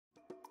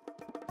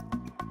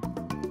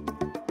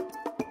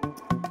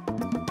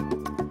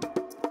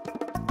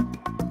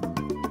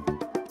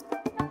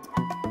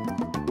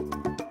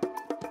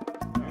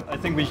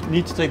think we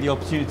need to take the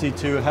opportunity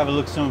to have a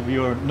look at some of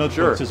your notebooks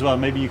Sure. as well.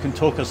 Maybe you can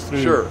talk us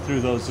through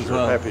those as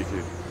well. Happy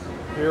to.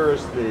 Here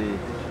is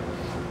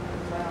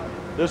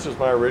this is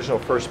my original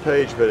first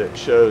page, but it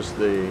shows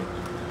the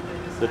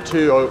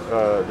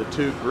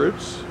two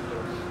groups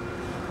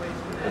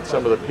and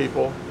some of the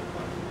people.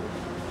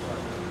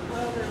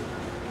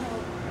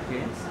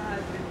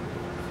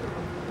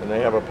 And they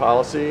have a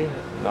policy,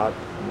 not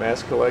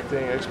mass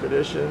collecting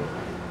expedition.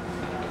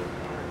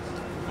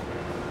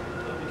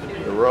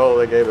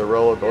 They gave the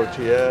role of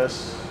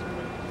OTS.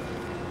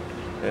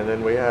 And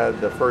then we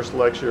had the first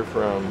lecture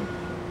from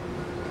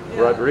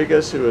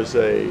Rodriguez, who is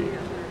a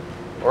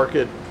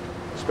orchid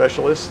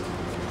specialist,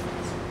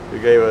 who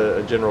gave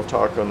a general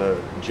talk on the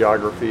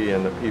geography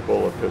and the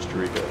people of Costa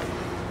Rica.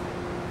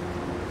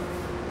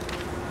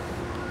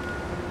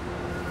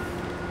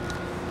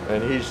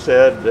 And he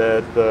said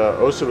that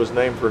Osa was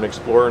named for an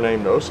explorer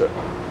named Osa,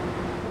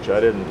 which I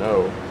didn't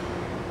know.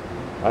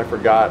 I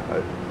forgot.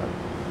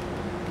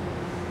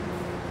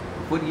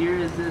 What year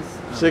is this?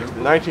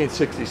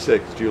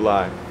 1966,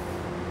 July.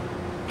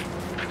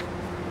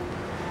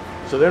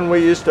 So then we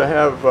used to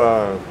have,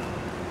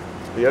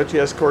 the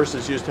OTS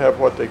courses used to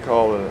have what they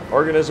call an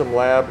organism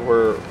lab,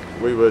 where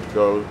we would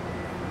go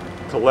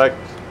collect,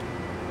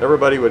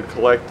 everybody would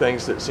collect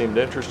things that seemed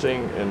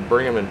interesting and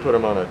bring them and put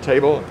them on a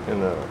table in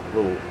the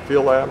little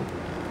field lab.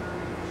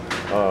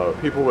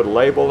 People would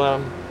label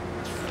them,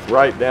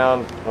 write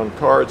down on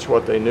cards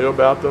what they knew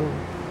about them.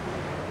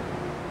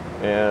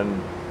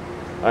 And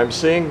I'm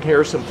seeing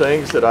here some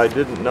things that I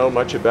didn't know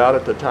much about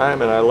at the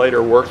time, and I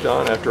later worked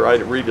on after I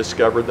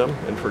rediscovered them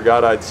and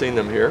forgot I'd seen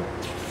them here.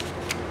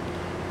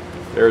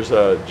 There's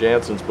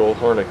Jansen's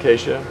bullhorn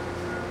acacia.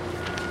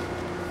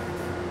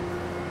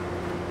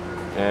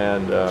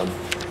 And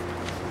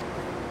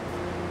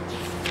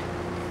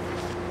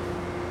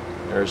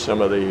there's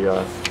some of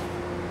the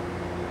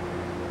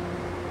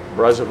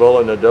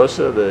Brassavola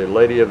nodosa, the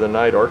lady of the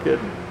night orchid.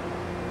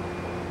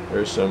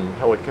 There's some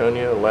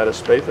Heliconia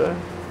latispatha,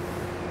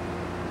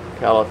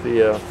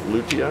 Calathea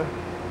lutea.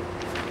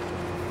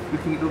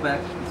 Can you go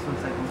back just 1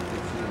 second?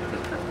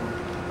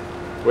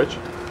 Which?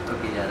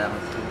 Okay, yeah, that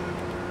one's good.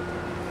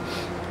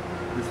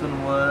 This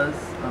one was,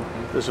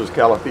 okay. This was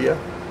Calathea.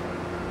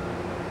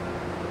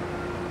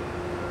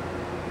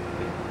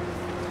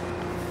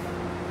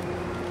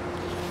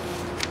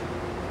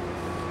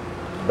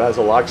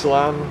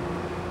 Basiloxylon,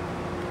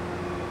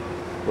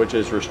 which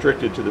is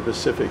restricted to the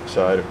Pacific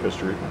side of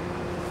Costa Rica.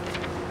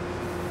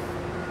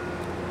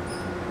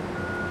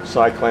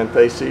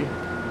 Cyclanthaceae.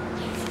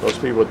 Most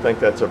people would think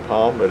that's a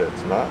palm, but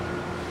it's not.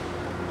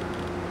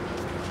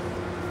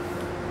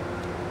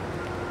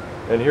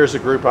 And here's a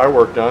group I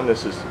worked on.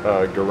 This is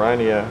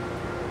Garania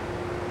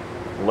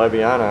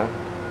leviana,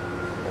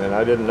 and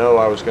I didn't know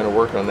I was going to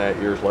work on that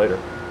years later.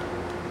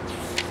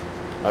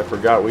 I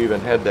forgot we even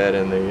had that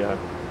in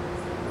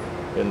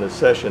the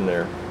session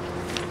there.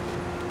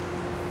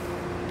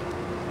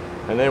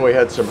 And then we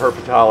had some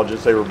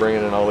herpetologists. They were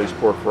bringing in all these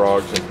poor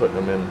frogs and putting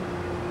them in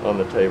on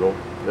the table.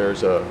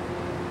 There's a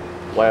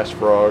blast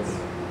frog.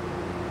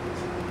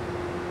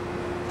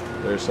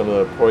 There's some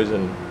of the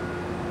poison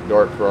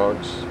dart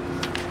frogs.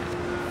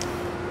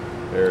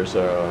 There's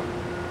a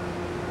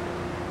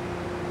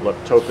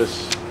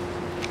Leptopus.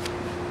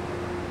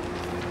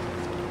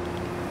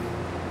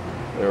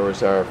 There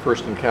was our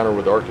first encounter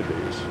with orchid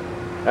bees.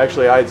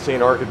 Actually, I had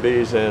seen orchid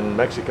bees in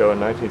Mexico in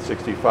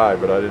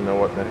 1965, but I didn't know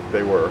what the heck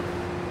they were.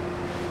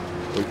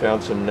 We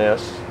found some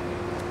nests.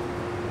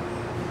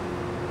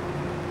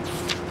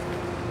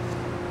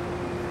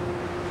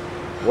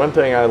 One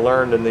thing I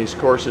learned in these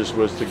courses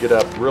was to get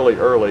up really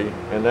early,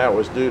 and that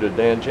was due to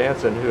Dan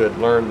Jansen, who had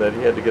learned that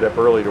he had to get up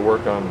early to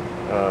work on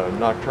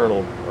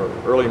nocturnal or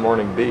early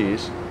morning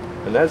bees.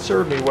 And that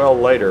served me well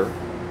later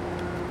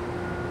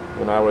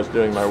when I was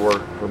doing my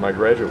work for my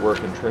graduate work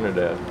in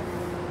Trinidad.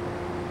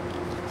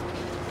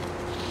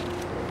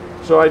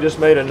 So I just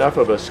made enough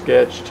of a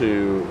sketch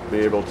to be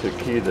able to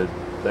key the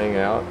thing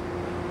out.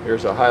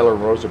 Here's a Hyla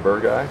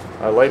roseburgi.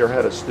 I later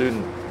had a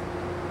student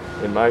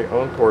in my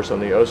own course on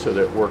the OSA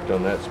that worked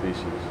on that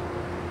species.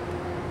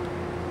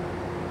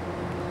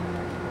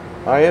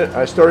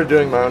 I started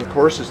doing my own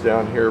courses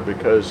down here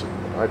because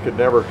I could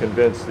never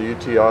convince the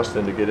UT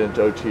Austin to get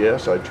into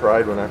OTS. I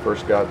tried when I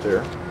first got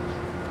there.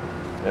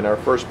 And our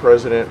first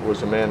president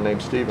was a man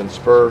named Stephen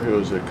Spur, who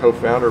was a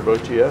co-founder of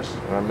OTS.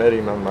 And I met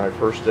him on my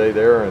first day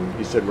there, and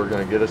he said, we're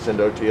going to get us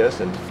into OTS,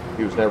 and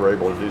he was never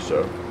able to do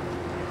so.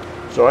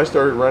 So I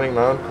started running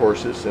my own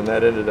courses, and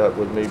that ended up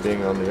with me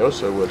being on the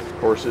OSA with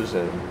courses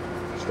and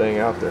staying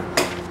out there.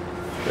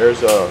 There's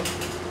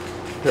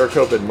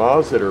paracopid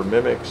moths that are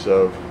mimics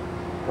of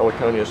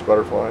Heliconius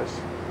butterflies.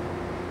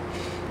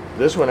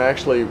 This one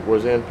actually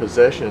was in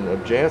possession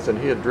of Jansen.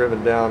 He had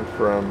driven down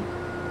from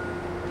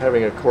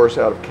having a course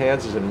out of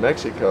Kansas and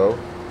Mexico,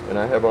 and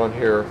I have on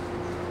here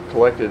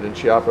collected in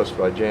Chiapas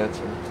by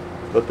Jansen.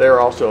 But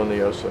they're also in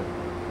the OSA.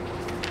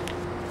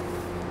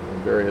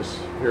 And various,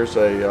 here's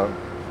a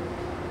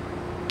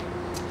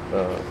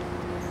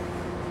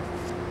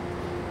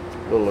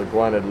little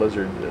iguanid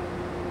lizard that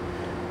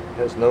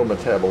has no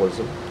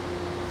metabolism.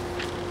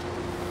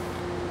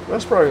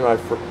 That's probably my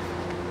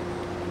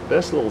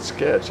best little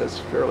sketch. That's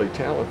fairly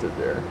talented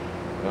there.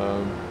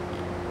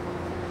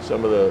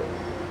 Some of the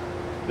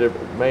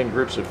main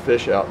groups of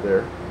fish out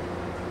there.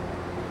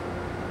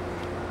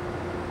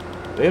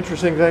 The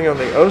interesting thing on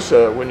the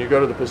OSA, when you go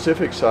to the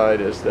Pacific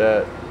side, is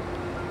that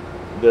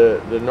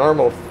the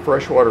normal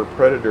freshwater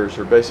predators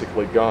are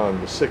basically gone.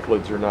 The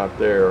cichlids are not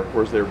there,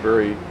 whereas they're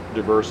very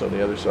diverse on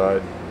the other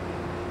side.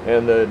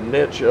 And the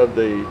niche of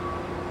the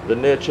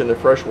niche in the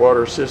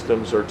freshwater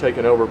systems are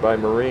taken over by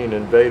marine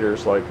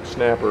invaders like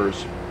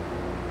snappers.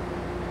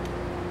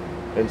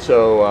 And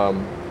so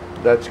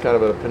that's kind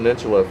of a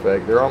peninsula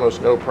effect. There are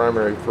almost no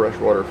primary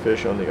freshwater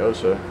fish on the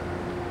OSA.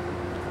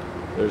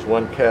 There's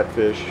one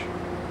catfish.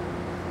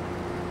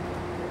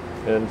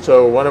 And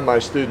so one of my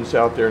students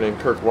out there named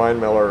Kirk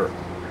Weinmiller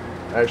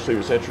actually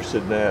was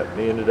interested in that, and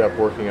he ended up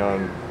working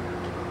on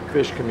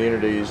fish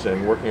communities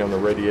and working on the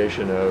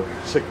radiation of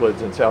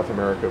cichlids in South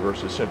America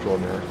versus Central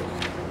America.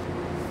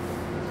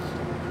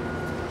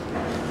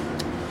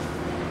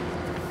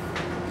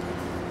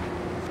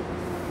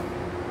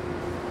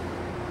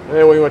 And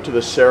then we went to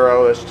the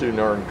Cerro. That's too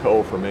darn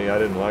cold for me. I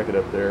didn't like it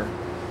up there.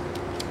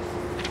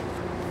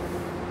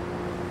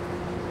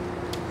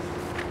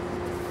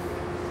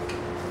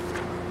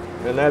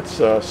 And that's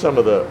some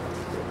of those.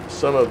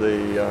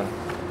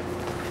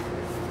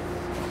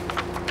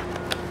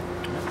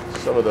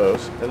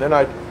 And then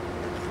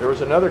there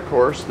was another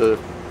course, the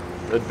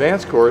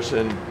advanced course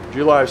in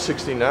July of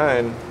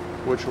 '69,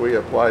 which we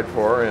applied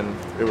for, and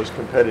it was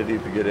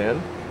competitive to get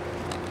in.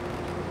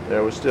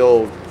 There was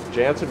still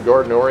Jansen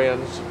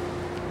Gordonorians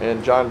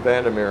and John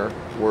Vandermeer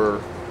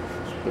were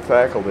the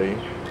faculty.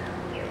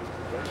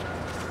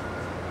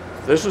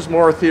 This was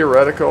more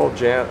theoretical.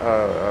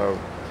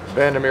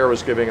 Vandermeer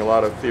was giving a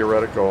lot of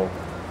theoretical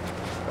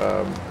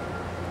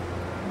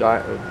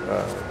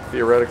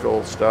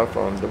theoretical stuff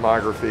on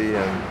demography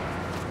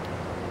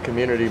and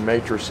community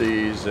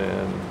matrices,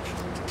 and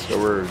so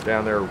we're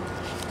down there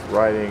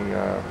writing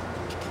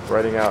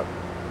out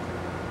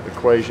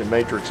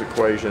matrix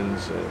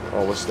equations and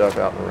all this stuff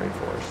out in the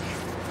rainforest.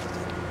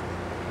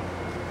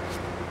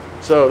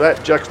 So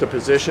that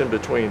juxtaposition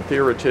between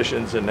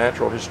theoreticians and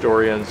natural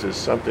historians is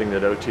something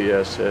that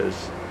OTS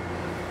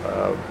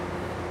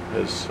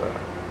has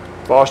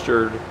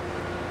fostered,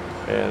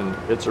 and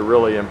it's a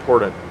really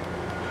important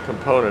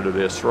component of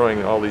this,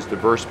 throwing all these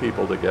diverse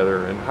people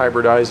together and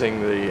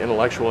hybridizing the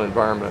intellectual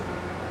environment,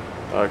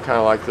 kind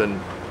of like the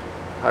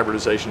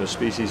hybridization of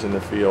species in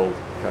the field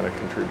kind of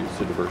contributes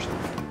to diversity.